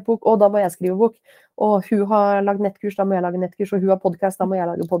har lansert bok, da må jeg skrive bok, hun har lagd nettkurs, da må jeg lage nettkurs, og hun har podcast, da må jeg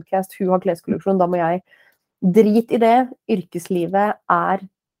lage podcast, hun har kleskolleksjon, da må jeg drit i det. Yrkeslivet er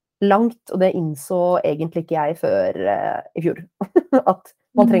langt, og det innså egentlig ikke jeg før i fjor, at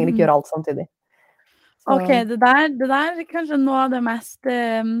man trenger ikke gjøre alt samtidig. Så. Ok, det der er kanskje noe av det mest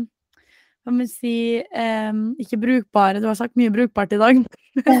kan vi si, ikke brukbare, du har sagt mye brukbart i dag,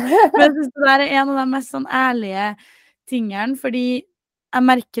 men jeg synes det der er en av de mest sånn ærlige tingene, fordi jeg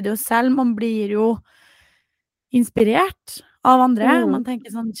merker det jo selv, man blir jo inspirert av andre, man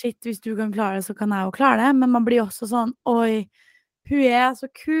tenker sånn, shit, hvis du kan klare det, så kan jeg jo klare det, men man blir også sånn, oi, hun er så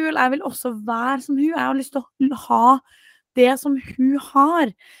kul, jeg vil også være som hun, jeg har lyst til å ha det som hun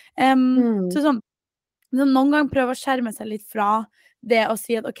har, så sånn, noen gang prøve å skjerme seg litt fra det å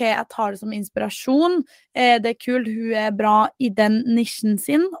si at ok, jeg tar det som inspirasjon, det er kult, hun er bra i den nisjen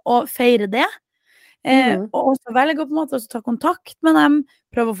sin, og feire det. Og også velge på en måte å ta kontakt med dem,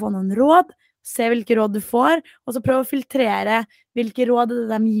 prøve å få noen råd, se hvilke råd du får, og så prøve å filtrere hvilke råd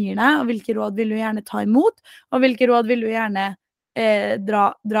de gir deg, og hvilke råd vil du gjerne ta imot, og hvilke råd vil du gjerne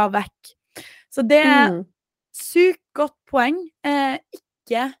dra vekk. Så det er sykt godt poeng.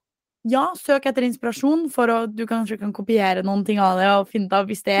 Ikke søk etter inspirasjon for at du kanskje kan kopiere noen ting av det og finne ut av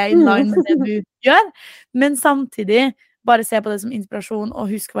hvis det er in line med det du gjør, men samtidig bare se på det som inspirasjon og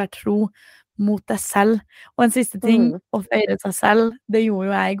husk å være tro mot deg selv. Og en siste ting, å feire seg selv, det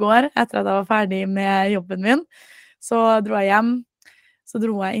gjorde jo jeg i går etter at jeg var ferdig med jobben min. Så dro jeg hjem, så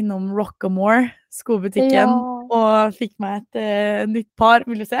dro jeg innom Rockamore, skobutikken, og fikk meg et nytt par,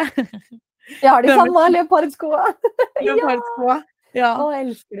 vil du se? Jeg har de samme leopardskoa. Leopardskoa, ja. Jeg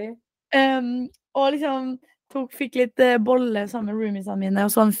elsker de. Og liksom fikk litt bolle sammen med roomiesene mine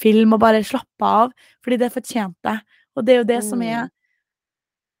og sånn film og bare slappe av, fordi det fortjente jeg. Og det er jo det som er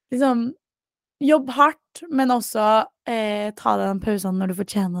liksom, jobb hardt, men også ta deg den pausen når du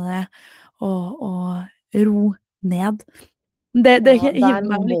fortjener det, og ro ned.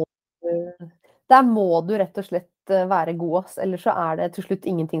 Der må du rett og slett være god, ellers så er det til slutt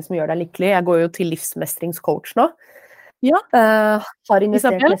ingenting som gjør deg lykkelig. Jeg går jo til livsmestringscoach nå. Har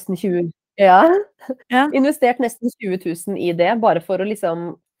investert nesten 20 investert nesten 20 000 i det, bare for å liksom,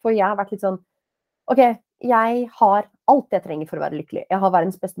 for jeg har vært litt sånn, ok, jeg har alt jeg trenger for å være lykkelig. Jeg har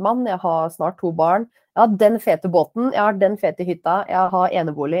verdens beste mann, jeg har snart 2 barn, jeg har den fete båten, jeg har den fete hytta, jeg har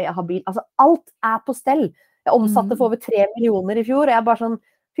enebolig, jeg har bil, altså alt er på stell. Jeg omsatte for over 3 millioner i fjor, og jeg er bare sånn,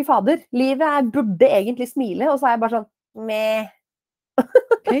 fy fader, livet jeg burde egentlig smile, og så er jeg bare sånn, meh.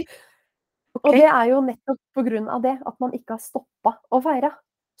 Og det er jo nettopp på grunn av det, at man ikke har stoppet å feire.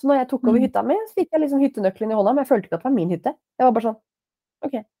 Så når jeg tok over hytta mi, så fikk jeg liksom hyttenøkkelen i hånda, men jeg følte ikke at det var min hytte. Jeg var bare sånn,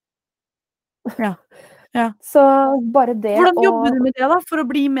 ok. Så bare det Hvordan jobber du med det da, for å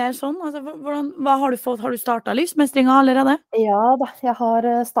bli mer sånn? Altså, hva har du fått? Har du startet livsmestringen allerede? Ja da, jeg har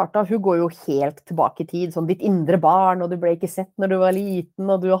startet. Hun går jo helt tilbake i tid, sånn ditt indre barn, og du ble ikke sett når du var liten,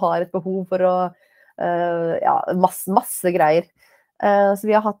 og du har et behov for å, masse greier. Så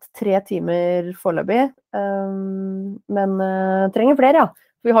vi har hatt 3 timer foreløpig, men trenger flere,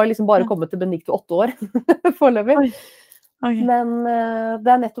 Vi har liksom bare kommet til Benedicte 8 år foreløpig. Men det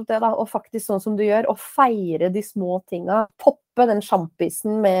er nettopp det da, og faktisk sånn som du gjør, å feire de små tingene, poppe den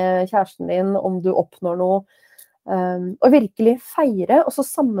sjampisen med kjæresten din om du oppnår noe, og virkelig feire, og så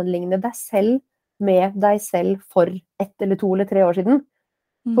sammenligne deg selv med deg selv for 1 eller 2 eller 3 år siden.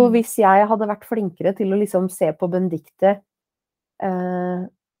 For hvis jeg hadde vært flinkere til å liksom se på Benedicte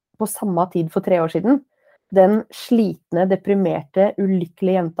på samme tid for 3 år siden, den slitne, deprimerte,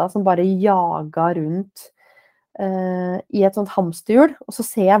 ulykkelige jenta som bare jaget rundt i et sånt hamsterhjul, og så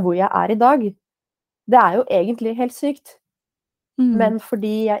ser jeg hvor jeg er i dag. Det er jo egentlig helt sykt. Men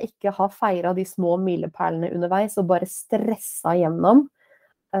fordi jeg ikke har feiret de små milepælene underveis, og bare stresset gjennom,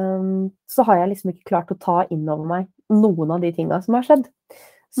 så har jeg liksom ikke klart å ta inn over meg noen av de tingene som har skjedd.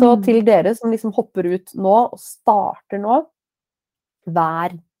 Så til dere som liksom hopper ut nå, og starter nå,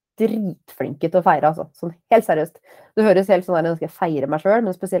 vær dritflinke til å feire, altså. Sånn helt seriøst. Det høres helt sånn at jeg skal feire meg selv,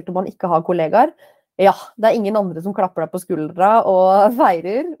 men spesielt om man ikke har kollegaer. Ja, det er ingen andre som klapper deg på skuldra og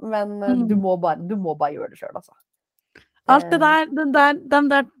feirer, men du må bare gjøre det selv, altså. Alt det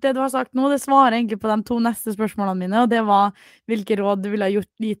du har sagt nå, det svarer egentlig på de 2 neste spørsmålene mine, og det var hvilke råd du ville ha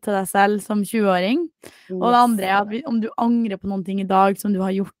gitt til deg selv som 20-åring. Og det andre er at om du angrer på noen ting i dag som du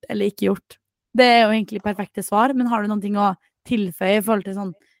har gjort eller ikke gjort. Det er jo egentlig perfekte svar, men har du noen ting å tilføye i forhold til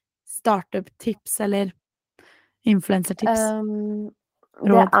sånn startup-tips eller influencer-tips?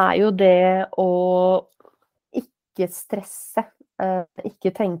 Det er jo det å ikke stresse.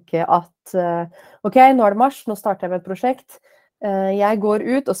 Ikke tenke at ok, nå er det mars, nå starter jeg med et prosjekt. Jeg går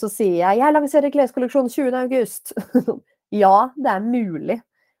ut, og så sier jeg lanserer kleskolleksjon 20. august. Ja, det er mulig.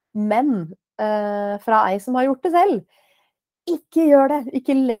 Men fra ei som har gjort det selv, ikke gjør det.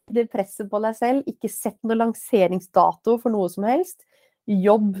 Ikke legg det presset på deg selv. Ikke sett noe lanseringsdato for noe som helst.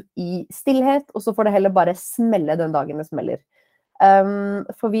 Jobb i stillhet, og så får det heller bare smelle den dagen det smeller.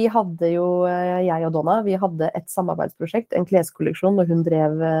 For vi hadde jo, jeg og Donna, vi hadde et samarbeidsprosjekt, en kleskolleksjon, når hun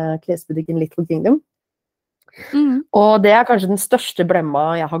drev klesbutikken Little Kingdom. Og det er kanskje den største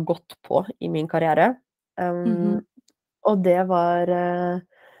blemma jeg har gått på i min karriere. Og det var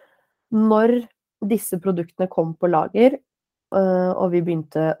når disse produktene kom på lager, og vi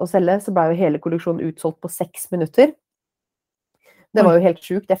begynte å selge, så ble jo hele kolleksjonen utsolgt på 6 minutter. Det var jo helt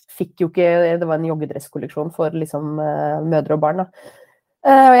sjukt. Jeg fikk jo ikke, det var en joggedresskolleksjon for liksom mødre og barn da.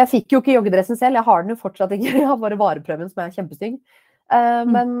 Og jeg fikk jo ikke joggedressen selv, jeg har den jo fortsatt ikke, jeg har bare vareprøven som er kjempestygg.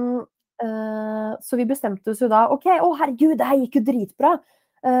 Så vi bestemte oss jo da, ok, herregud, det her gikk jo dritbra.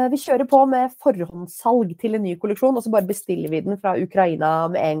 Vi kjører på med forhåndssalg til en ny kolleksjon, og så bare bestiller vi den fra Ukraina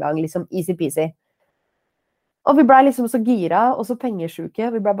med en gang, liksom easy peasy. Og vi ble liksom så gira, og så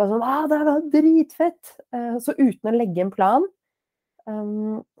pengesjuke. Vi ble bare sånn, det var dritfett. Så uten å legge en plan,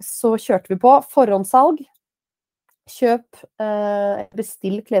 så kjørte vi på forhåndssalg,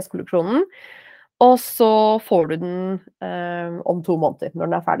 bestill kleskolleksjonen, og så får du den om 2 måneder, når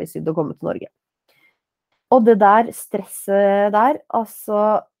den er ferdig sydd og kommet til Norge. Og det der stresset der,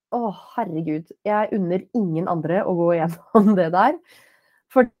 altså, herregud, jeg unner ingen andre å gå gjennom det der,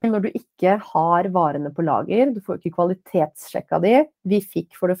 for når du ikke har varene på lager, du får ikke kvalitetssjekka de, vi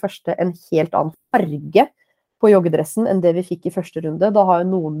fikk for det første en helt annen farge på joggedressen enn det vi fikk i første runde. Da har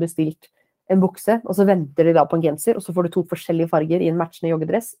jo noen bestilt en bukse, og så venter de da på en genser, og så får du 2 forskjellige farger i en matchende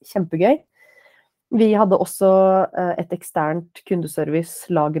joggedress. Kjempegøy. Vi hadde også et eksternt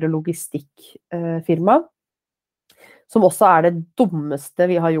kundeservice, lager- og logistikkfirma, som også er det dummeste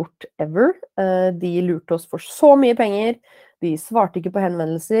vi har gjort ever. De lurte oss for så mye penger, de svarte ikke på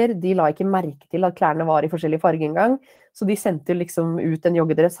henvendelser, de la ikke merke til at klærne var i forskjellige farger engang, så de sendte liksom ut en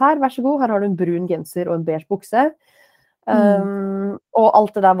joggedress her, vær så god, her har du en brun genser og en beige bukse. Og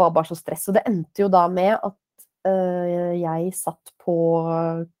alt det der var bare så stress, og det endte jo da med at jeg satt på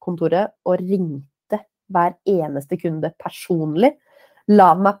kontoret og ringte hver eneste kunde personlig,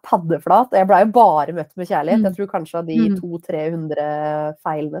 la meg paddeflat, og jeg ble jo bare møtt med kjærlighet. Jeg tror kanskje av de 200-300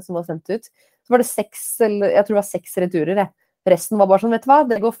 feilene som var sendt ut, så var det 6, eller jeg tror det var 6 returer. Resten var bare sånn, vet du hva,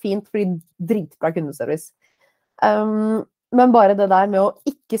 det går fint, fordi dritbra kundeservice. Men bare det der med å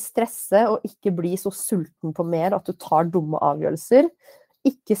ikke stresse, og ikke bli så sulten på mer, at du tar dumme avgjørelser.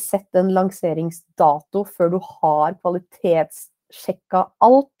 Ikke sett en lanseringsdato før du har kvalitetssjekka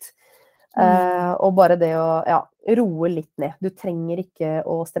alt. Og bare det å roe litt ned. Du trenger ikke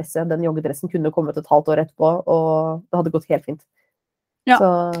å stresse. Den joggedressen kunne kommet et halvt år etterpå, og det hadde gått helt fint. Ja,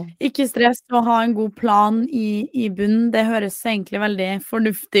 ikke stress å ha en god plan i bunnen. Det høres egentlig veldig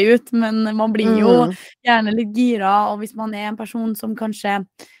fornuftig ut, men man blir jo gjerne litt gira, og hvis man er en person som kanskje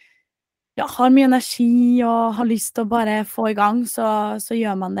har mye energi og har lyst til å bare få i gang, så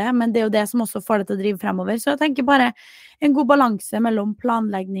gjør man det. Men det er jo det som også får det til å drive fremover. Så jeg tenker bare en god balanse mellom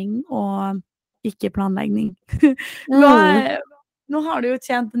planlegging og ikke planlegging. Nå har du jo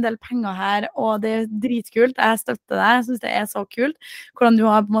tjent en del penger her, og det er dritkult. Jeg støtter deg, jeg synes det er så kult hvordan du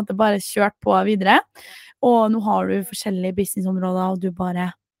har på en måte bare kjørt på videre. Og nå har du forskjellige businessområder, og du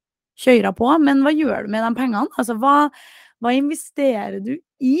bare kjører på. Men hva gjør du med de pengene? Altså, hva investerer du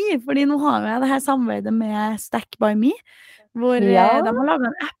i? Fordi nå har jeg det her samarbeidet med Stack by Me, hvor de har laget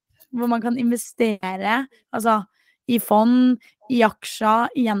en app hvor man kan investere, altså i fond, i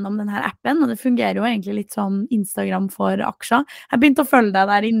aksjer gjennom denne appen, og det fungerer jo egentlig litt som Instagram for aksjer. Jeg begynte å følge deg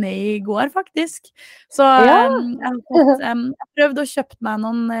der inne i går, faktisk. Så jeg prøvde å kjøpe meg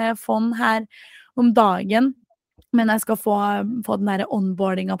noen fond her om dagen, men jeg skal få den der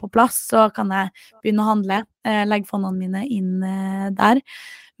onboardinga på plass, så kan jeg begynne å handle, legge fondene mine inn der.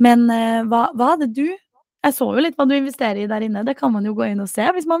 Men hva er det du? Jeg så jo litt hva du investerer i der inne. Det kan man jo gå inn og se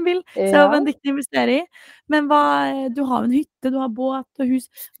hvis man vil. Se hva Benedicte investerer i. Men du har jo en hytte, du har båt og hus.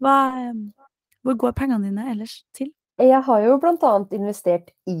 Hvor går pengene dine ellers til? Jeg har jo blant annet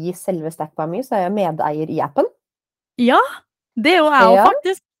investert i selve Stack by Me, så er jeg medeier i appen. Ja, det er jo jeg også Ja,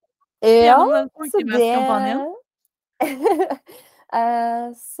 faktisk, ja, gjennom den så Folkeinvest-kampanjen.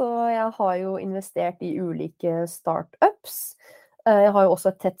 Så jeg har jo investert i ulike startups. Jeg har jo også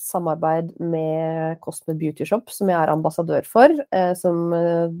et tett samarbeid med Cosme Beauty Shop, som jeg er ambassadør for, som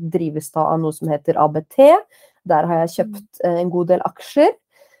drives da av noe som heter ABT. Der har jeg kjøpt en god del aksjer.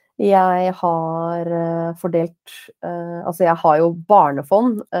 Jeg har fordelt, altså jeg har jo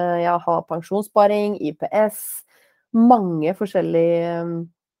barnefond, jeg har pensjonssparing, IPS, mange forskjellige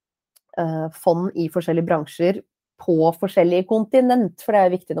fond i forskjellige bransjer på forskjellige kontinent, for det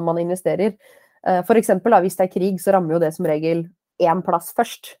er viktig når man investerer. For eksempel, hvis det er krig, så rammer jo det som regel en plass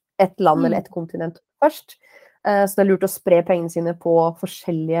først, et land eller et kontinent først. Så det er lurt å spre pengene sine på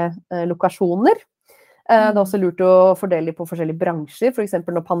forskjellige lokasjoner. Det er også lurt å fordele på forskjellige bransjer. For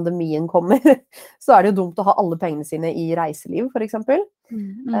eksempel når pandemien kommer, så er det jo dumt å ha alle pengene sine i reiseliv, for eksempel.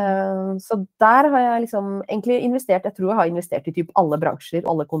 Så der har jeg liksom egentlig investert, jeg tror jeg har investert i typ alle bransjer,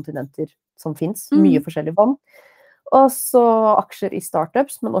 alle kontinenter som finnes, mye forskjellige fond. Og så aksjer i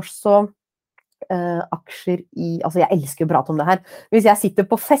startups, men også aksjer i, altså jeg elsker å prate om det her. Hvis jeg sitter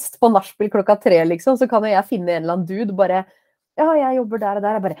på fest på nachspiel klokka 3, liksom, så kan jeg finne en eller annen dude, bare ja, jeg jobber der og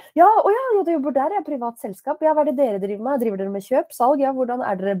der. Jeg bare, ja, du jobber der, jeg er privat selskap. Ja, hva er det dere driver med? Driver dere med kjøp, salg? Ja, hvordan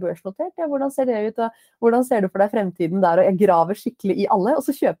er dere børsnotert? Ja, hvordan ser det ut? Hvordan ser du for deg fremtiden der? Og jeg graver skikkelig i alle, og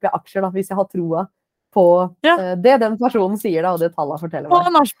så kjøper jeg aksjer da, hvis jeg har troa på det den personen sier da, og det tallet forteller meg. På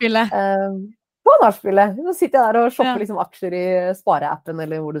nachspielet. På nachspielet. Så sitter jeg der og shopper liksom aksjer i spareappen,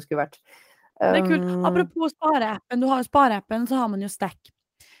 eller hvor det skulle vært. Det er kult. Apropos spareappen, du har jo spareappen, så har man jo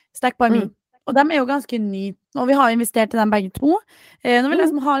Stack by Me. Og de er jo ganske nye, og vi har investert i dem begge to. Nå vil jeg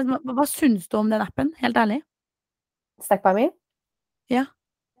liksom ha, hva synes du om den appen, helt ærlig? Stack by Me? Ja.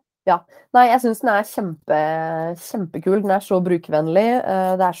 Ja. Nei, jeg synes den er kjempekul. Den er så brukervennlig.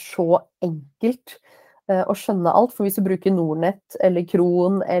 Det er så enkelt å skjønne alt. For hvis du bruker Nordnett eller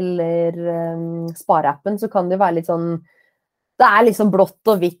Kron eller spareappen, så kan det være litt sånn, det er liksom blått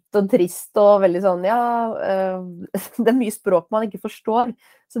og hvitt og trist og veldig sånn, ja, det er mye språk man ikke forstår.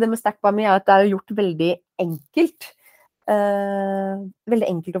 Så det med Stack by Me er at det er gjort veldig enkelt. Veldig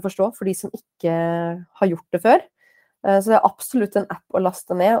enkelt å forstå for de som ikke har gjort det før. Så det er absolutt en app å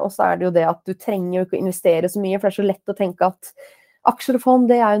laste ned, og så er det jo det at du trenger jo ikke å investere så mye, for det er så lett å tenke at aksjer og fond,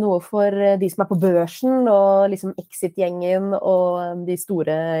 det er jo noe for de som er på børsen, og liksom Exit-gjengen og de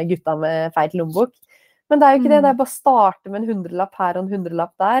store gutta med feit lommebok. Men det er jo ikke det, det er bare å starte med en 100-lapp her og en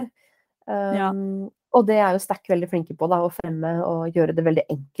 100-lapp der. Og det er jo Stack veldig flinke på da, å fremme og gjøre det veldig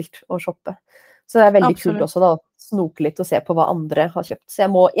enkelt å shoppe. Så det er veldig kult også da, å snoke litt og se på hva andre har kjøpt. Så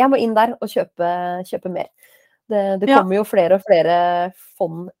jeg må inn der og kjøpe mer. Det kommer jo flere og flere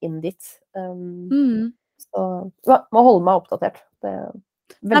fond inn dit. Så må holde meg oppdatert.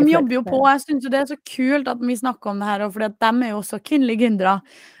 De jobber jo på, og jeg synes jo det er så kult at vi snakker om det her, for de er jo også kvinnelige gründere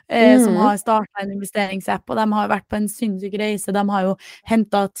som har startet en investeringsapp, og de har vært på en sinnssyk reise. De har jo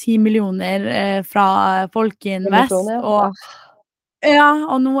hentet 10 millioner fra Folkeinvest, og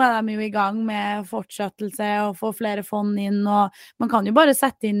nå er de jo i gang med fortsettelse og få flere fond inn, og man kan jo bare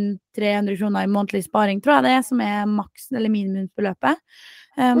sette inn 300 kroner i månedlig sparing, tror jeg det er, som er maks eller minimumsbeløpet.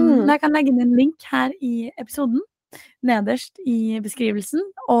 Jeg kan legge inn en link her i episoden, nederst i beskrivelsen,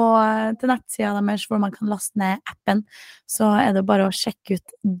 og til nettsida deres hvor man kan laste ned appen, så er det bare å sjekke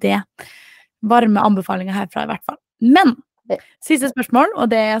ut det. Varme anbefalinger herfra i hvert fall. Men, siste spørsmål,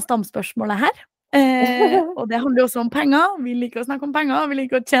 og det er stamspørsmålet her, og det handler også om penger. Vi liker å snakke om penger, vi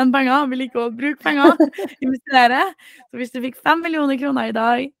liker å tjene penger, vi liker å bruke penger, investere. Så hvis du fikk 5 millioner kroner i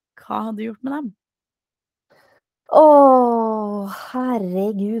dag, hva hadde du gjort med dem?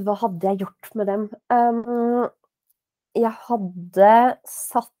 Herregud, hva hadde jeg gjort med dem? Jeg hadde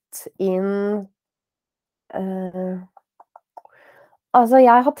satt inn altså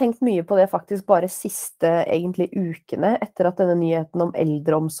jeg har tenkt mye på det faktisk bare siste egentlig ukene etter at denne nyheten om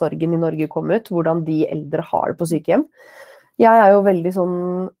eldreomsorgen i Norge kom ut, hvordan de eldre har det på sykehjem. Jeg er jo veldig sånn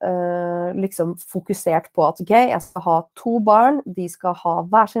liksom fokusert på at ok, jeg skal ha 2 barn, de skal ha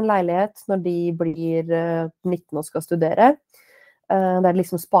hver sin leilighet når de blir 19 og skal studere. Det er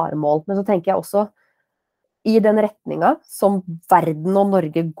liksom sparemål, men så tenker jeg også i den retninga som verden og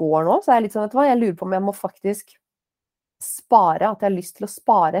Norge går nå, så er jeg litt sånn, vet du hva, jeg lurer på om jeg må faktisk spare, at jeg har lyst til å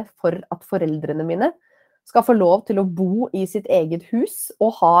spare for at foreldrene mine skal få lov til å bo i sitt eget hus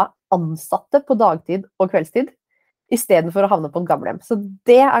og ha ansatte på dagtid og kveldstid, i stedet for å havne på et gamlehjem. Så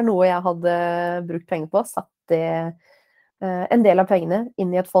det er noe jeg hadde brukt penger på, satt en del av pengene inn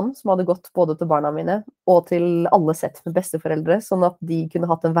i et fond som hadde gått både til barna mine og til alle sett med besteforeldre, sånn at de kunne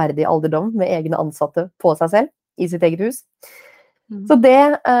hatt en verdig alderdom med egne ansatte på seg selv i sitt eget hus. Så det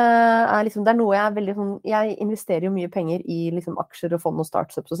liksom, det noe jeg veldig sånn, jeg investerer jo mye penger i liksom aksjer og fond og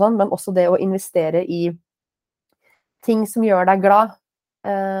startups og sånn, men også det å investere i ting som gjør deg glad.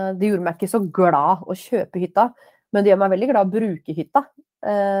 Det gjorde meg ikke så glad å kjøpe hytta, men det gjør meg veldig glad å bruke hytta.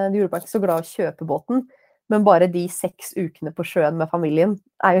 Det gjorde meg ikke så glad å kjøpe båten, men bare de 6 ukene på sjøen med familien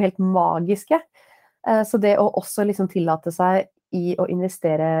jo helt magiske. Så det å også liksom tillate seg i å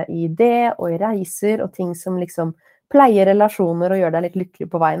investere i det, og i reiser, og ting som liksom pleier relasjoner og gjør deg litt lykkelig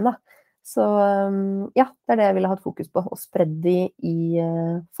på veien da. Så ja, det det jeg ville hatt fokus på, å spredde de i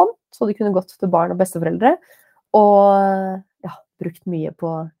fond, så de kunne gått til barn og besteforeldre, og ja, brukt mye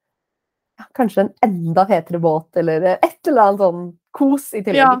på ja, kanskje en enda fetere båt, eller et eller annet sånn kos i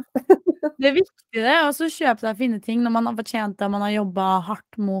tillegg. Ja, det viktig det, og så kjøpe deg fine ting når man har fortjent det, og man har jobbet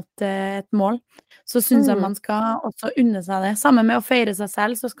hardt mot et mål. Så synes jeg man skal også unne seg det. Sammen med å feire seg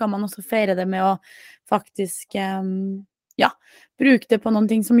selv, så skal man også feire det med å faktisk, ja, bruke det på noen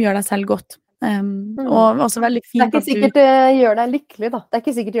ting som gjør deg selv godt. Og også veldig fint at du... Det ikke sikkert det gjør deg lykkelig da. Det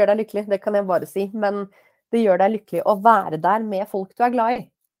ikke sikkert det gjør deg lykkelig, det kan jeg bare si. Men det gjør deg lykkelig å være der med folk du glad i.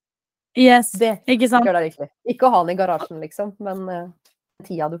 Yes, det ikke sant? Gjør deg lykkelig. Ikke å ha den i garasjen liksom, men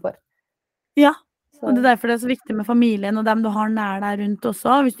tida du får. Ja. Og det derfor det så viktig med familien og dem du har nær deg rundt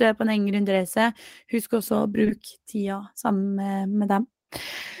også. Hvis du på en eng rundreise, husk også å bruke tida sammen med dem.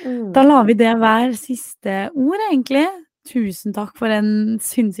 Da lar vi det være siste ord egentlig. Tusen takk for en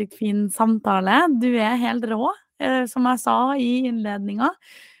sinnssykt fin samtale. Du helt rå, som jeg sa i innledningen.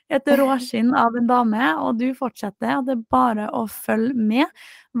 Et råskinn av en dame, og du fortsetter, og det bare å følge med.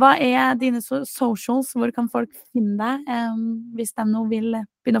 Hva dine socials? Hvor kan folk finne deg hvis de nå vil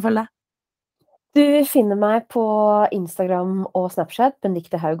begynne å følge deg? Du finner meg på Instagram og Snapchat,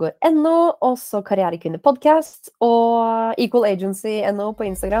 Benedicte Haugaard.no, og så Karrierekvinne podcast, og Equal Agency.no på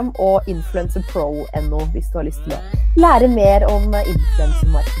Instagram, og InfluencerPro.no hvis du har lyst til å lære mer om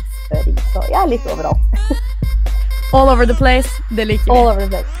influencermarkedsføring. Så jeg litt overalt. All over the place, det liker vi. All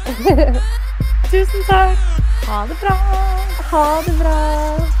over the place. Tusen takk. Ha det bra. Ha det bra.